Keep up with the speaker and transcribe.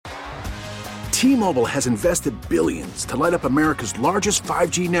T-Mobile has invested billions to light up America's largest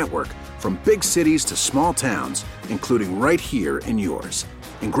 5G network, from big cities to small towns, including right here in yours.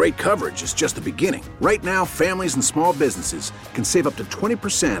 And great coverage is just the beginning. Right now, families and small businesses can save up to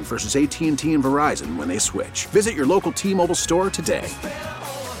 20% versus AT&T and Verizon when they switch. Visit your local T-Mobile store today.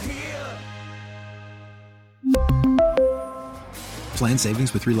 Plan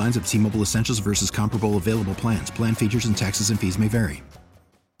savings with 3 lines of T-Mobile Essentials versus comparable available plans. Plan features and taxes and fees may vary.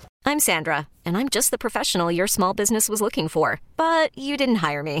 I'm Sandra, and I'm just the professional your small business was looking for. But you didn't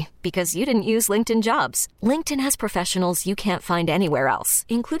hire me because you didn't use LinkedIn Jobs. LinkedIn has professionals you can't find anywhere else,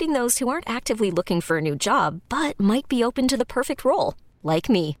 including those who aren't actively looking for a new job, but might be open to the perfect role, like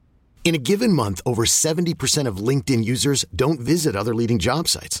me. In a given month, over 70% of LinkedIn users don't visit other leading job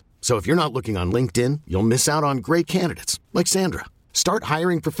sites. So if you're not looking on LinkedIn, you'll miss out on great candidates like Sandra. Start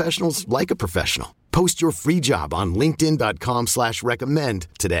hiring professionals like a professional. Post your free job on linkedin.com/recommend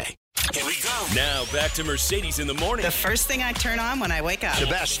today. Here we go. Now back to Mercedes in the morning. The first thing I turn on when I wake up. The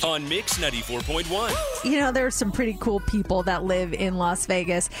best on Mix 94.1. You know, there are some pretty cool people that live in Las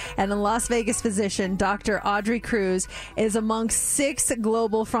Vegas. And the Las Vegas physician, Dr. Audrey Cruz, is among 6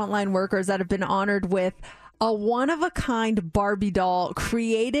 global frontline workers that have been honored with a one-of-a-kind Barbie doll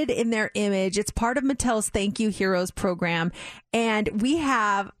created in their image. It's part of Mattel's Thank You Heroes program. And we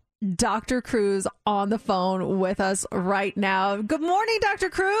have Dr. Cruz on the phone with us right now. Good morning, Dr.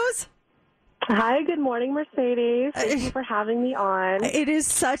 Cruz. Hi, good morning, Mercedes. Thank you for having me on. It is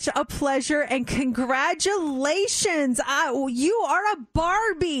such a pleasure, and congratulations. You are a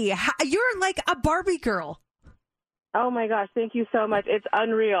Barbie. You're like a Barbie girl. Oh, my gosh. Thank you so much. It's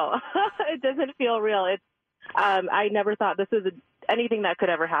unreal. It doesn't feel real. I never thought this was anything that could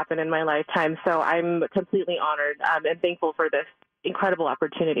ever happen in my lifetime, so I'm completely honored and thankful for this incredible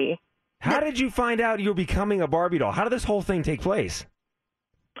opportunity. How did you find out you were becoming a Barbie doll? How did this whole thing take place?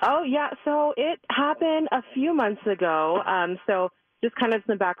 Oh, yeah. So it happened a few months ago. So just kind of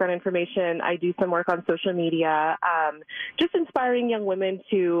some background information. I do some work on social media, just inspiring young women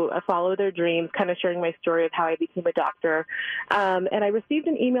to follow their dreams, kind of sharing my story of how I became a doctor. And I received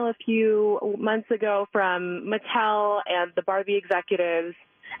an email a few months ago from Mattel and the Barbie executives,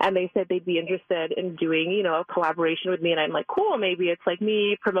 and they said they'd be interested in doing, a collaboration with me. And I'm like, cool, maybe it's like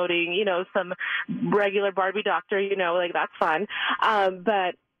me promoting, some regular Barbie doctor, like that's fun.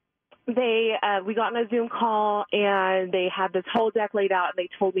 But we got on a Zoom call, and they had this whole deck laid out, and they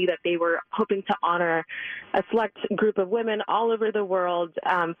told me that they were hoping to honor a select group of women all over the world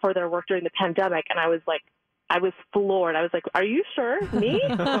for their work during the pandemic. And I was floored. I was like, "Are you sure, me?"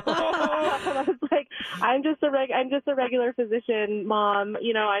 I was like, "I'm just a regular physician, mom.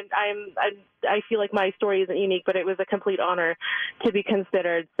 I feel like my story isn't unique, but it was a complete honor to be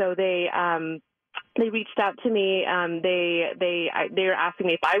considered." So they reached out to me. They were asking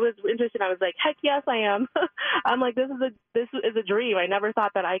me if I was interested. I was like, heck yes, I am. I'm like, this is a dream. I never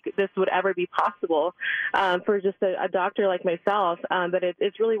thought that this would ever be possible for just a doctor like myself. But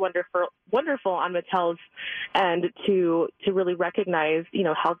it's really wonderful on Mattel's end to really recognize,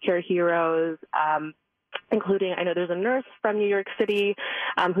 healthcare heroes, including, I know there's a nurse from New York City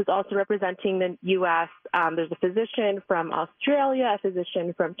who's also representing the U.S. There's a physician from Australia, a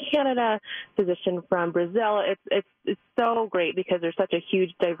physician from Canada, a physician from Brazil. It's so great because there's such a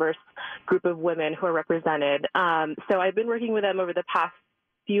huge, diverse group of women who are represented. So I've been working with them over the past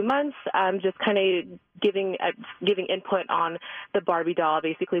few months, just kind of giving input on the Barbie doll.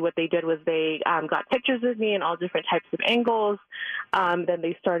 Basically what they did was they got pictures of me in all different types of angles. Then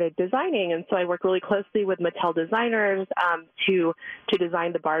they started designing. And so I work really closely with Mattel designers to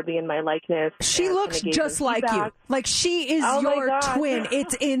design the Barbie in my likeness. She looks just like you. Like she is your twin.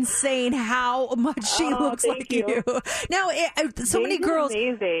 It's insane how much she looks like you. Now, so many girls.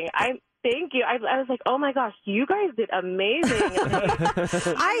 Amazing. Thank you. I was like, oh my gosh, you guys did amazing.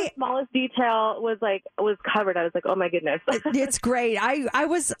 The smallest detail was covered. I was like, oh my goodness. It's great.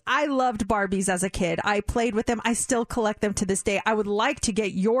 I loved Barbies as a kid. I played with them. I still collect them to this day. I would like to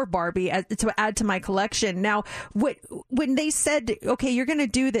get your Barbie to add to my collection. Now, when they said, okay, you're going to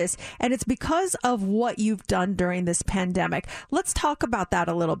do this, and it's because of what you've done during this pandemic. Let's talk about that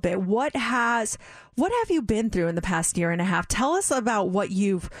a little bit. What have you been through in the past year and a half? Tell us about what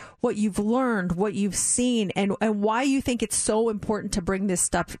you've learned, what you've seen, and why you think it's so important to bring this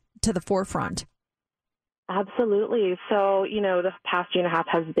stuff to the forefront. Absolutely. So, the past year and a half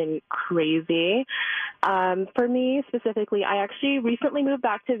has been crazy. For me specifically, I actually recently moved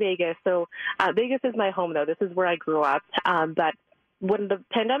back to Vegas. So Vegas is my home, though. This is where I grew up. But when the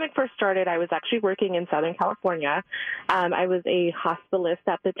pandemic first started, I was actually working in Southern California. I was a hospitalist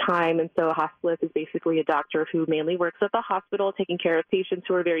at the time, and so a hospitalist is basically a doctor who mainly works at the hospital taking care of patients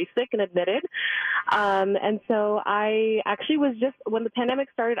who are very sick and admitted. And so I actually was just, when the pandemic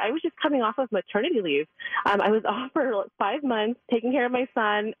started, I was just coming off of maternity leave. I was off for 5 months taking care of my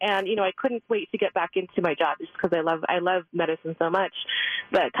son, and, you know, I couldn't wait to get back into my job just because I love medicine so much.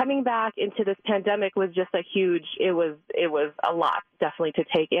 But coming back into this pandemic was just it was a lot, definitely, to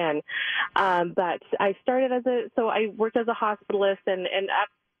take in. But I started I worked as a hospitalist, and at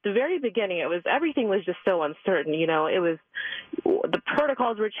the very beginning, everything was just so uncertain. You know, the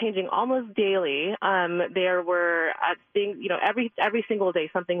protocols were changing almost daily. There were things, you know, every single day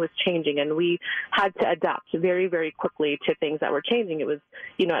something was changing, and we had to adapt very, very quickly to things that were changing. It was,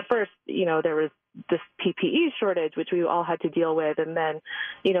 you know, at first, you know, there was this PPE shortage, which we all had to deal with. And then,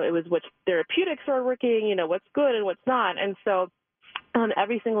 you know, it was which therapeutics are working, you know, what's good and what's not. And so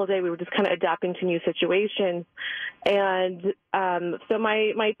every single day we were just kind of adapting to new situations. And so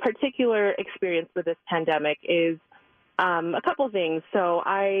my particular experience with this pandemic is a couple things. So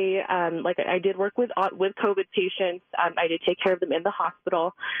I did work with COVID patients. I did take care of them in the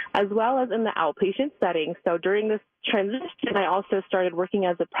hospital as well as in the outpatient setting. So during this transition, I also started working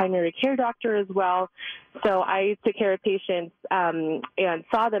as a primary care doctor as well. So I took care of patients and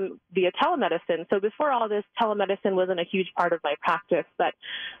saw them via telemedicine. So before all this, telemedicine wasn't a huge part of my practice, but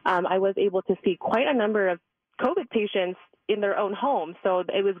I was able to see quite a number of COVID patients in their own home. So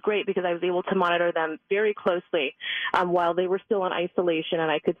it was great because I was able to monitor them very closely while they were still in isolation, and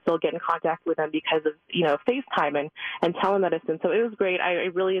I could still get in contact with them because of, you know, FaceTime and telemedicine. So it was great. I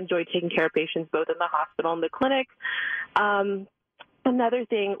really enjoyed taking care of patients both in the hospital and the clinic. Another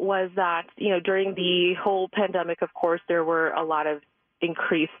thing was that, you know, during the whole pandemic, of course, there were a lot of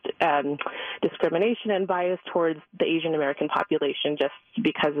increased discrimination and bias towards the Asian American population just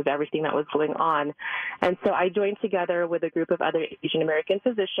because of everything that was going on. And so I joined together with a group of other Asian American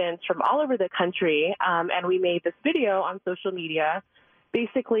physicians from all over the country, and we made this video on social media.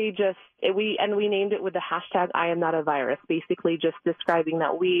 Basically we named it with the hashtag I am not a virus, basically just describing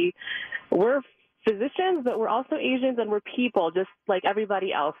that we're physicians, but we're also Asians and we're people just like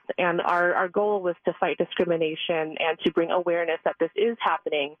everybody else. And our goal was to fight discrimination and to bring awareness that this is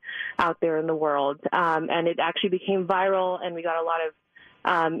happening out there in the world. And it actually became viral, and we got a lot of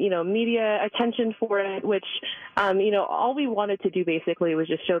media attention for it, which, all we wanted to do basically was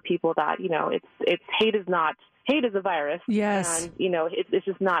just show people that, it's hate is a virus. Yes. And, it's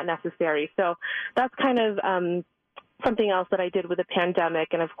just not necessary. So that's kind of something else that I did with the pandemic.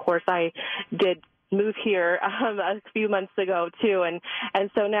 And of course I did move here a few months ago too, and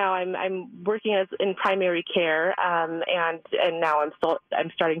so now I'm working in primary care, and now I'm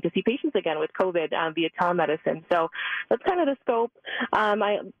starting to see patients again with COVID via telemedicine. So that's kind of the scope.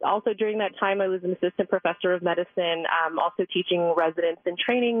 I also, during that time, I was an assistant professor of medicine, also teaching residents in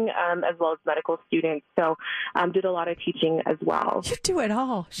training as well as medical students. So did a lot of teaching as well. You do it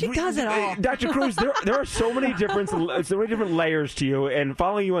all. She does it all. Dr. Cruz, there are so many different layers to you, and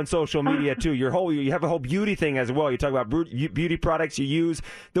following you on social media too. You have a whole beauty thing as well. You talk about beauty products you use.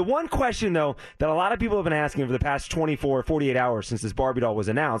 The one question, though, that a lot of people have been asking for the past 24, 48 hours since this Barbie doll was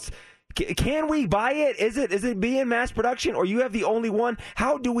announced, can we buy it? Is it being mass production, or you have the only one?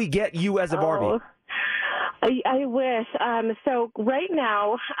 How do we get you as a Barbie? I wish. So right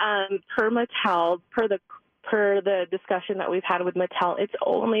now, per Mattel, per the discussion that we've had with Mattel, it's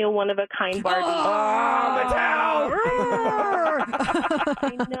only a one-of-a-kind Barbie. Oh, Mattel!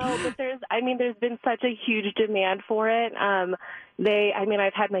 I know, but there's been such a huge demand for it.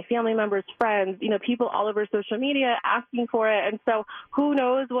 I've had my family members, friends, people all over social media asking for it, and so who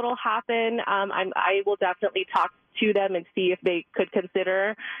knows what'll happen. I will definitely talk to them and see if they could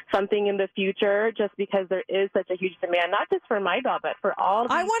consider something in the future, just because there is such a huge demand, not just for my doll, but for all.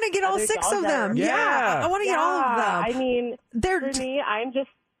 I want to get all 6 of them. Yeah. I want to get all of them. For me, I'm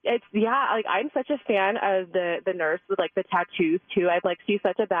such a fan of the nurse with the tattoos too. She's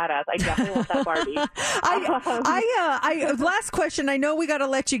such a badass. I definitely want that Barbie. Last question. I know we got to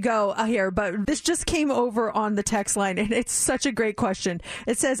let you go here, but this just came over on the text line, and it's such a great question.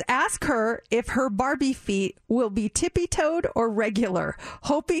 It says, ask her if her Barbie feet will be tippy-toed or regular.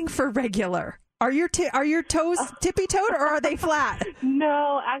 Hoping for regular. Are your toes tippy-toed or are they flat?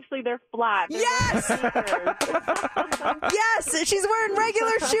 No, actually, they're flat. Yes! Yes, she's wearing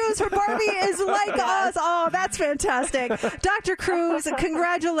regular shoes. Her Barbie is like us. Oh, that's fantastic. Dr. Cruz,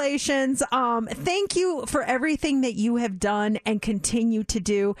 congratulations. Thank you for everything that you have done and continue to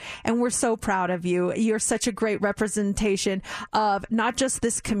do. And we're so proud of you. You're such a great representation of not just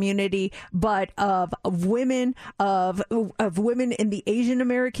this community, but of women, of women in the Asian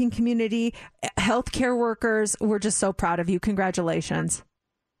American community, healthcare workers. We're just so proud of you. Congratulations.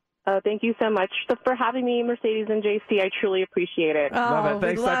 Thank you so much for having me, Mercedes and JC. I truly appreciate it. Love it.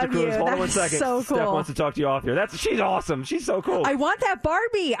 Thanks, Dr. Cruz. Hold on one second. So cool. Steph wants to talk to you off here. She's awesome. She's so cool. I want that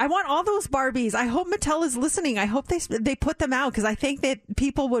Barbie. I want all those Barbies. I hope Mattel is listening. I hope they put them out because I think that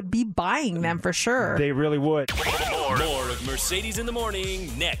people would be buying them for sure. They really would. More of Mercedes in the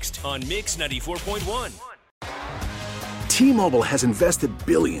Morning next on Mix 94.1. T-Mobile has invested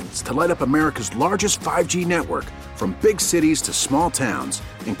billions to light up America's largest 5G network, from big cities to small towns,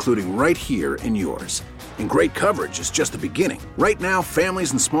 including right here in yours. And great coverage is just the beginning. Right now,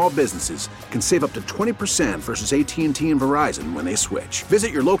 families and small businesses can save up to 20% versus AT&T and Verizon when they switch.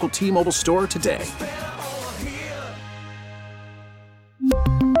 Visit your local T-Mobile store today.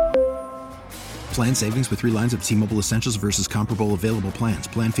 Plan savings with 3 lines of T-Mobile Essentials versus comparable available plans.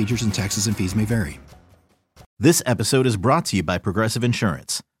 Plan features and taxes and fees may vary. This episode is brought to you by Progressive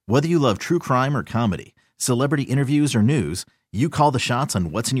Insurance. Whether you love true crime or comedy, celebrity interviews or news, you call the shots on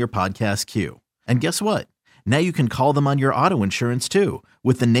what's in your podcast queue. And guess what? Now you can call them on your auto insurance too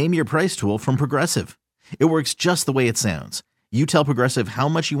with the Name Your Price tool from Progressive. It works just the way it sounds. You tell Progressive how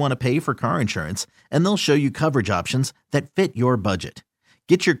much you want to pay for car insurance, and they'll show you coverage options that fit your budget.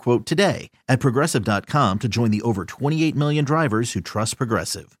 Get your quote today at Progressive.com to join the over 28 million drivers who trust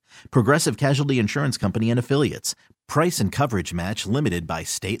Progressive. Progressive Casualty Insurance Company and Affiliates. Price and coverage match limited by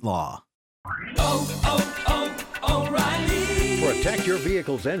state law. O'Reilly. Protect your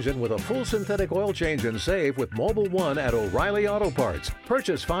vehicle's engine with a full synthetic oil change and save with Mobil 1 at O'Reilly Auto Parts.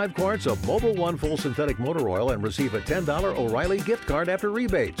 Purchase 5 quarts of Mobil 1 full synthetic motor oil and receive a $10 O'Reilly gift card after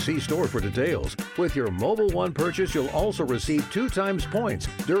rebate. See store for details. With your Mobil 1 purchase, you'll also receive 2 times points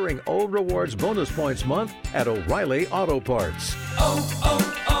during O Rewards Bonus Points Month at O'Reilly Auto Parts.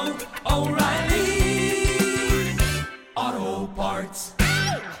 O'Reilly Auto Parts.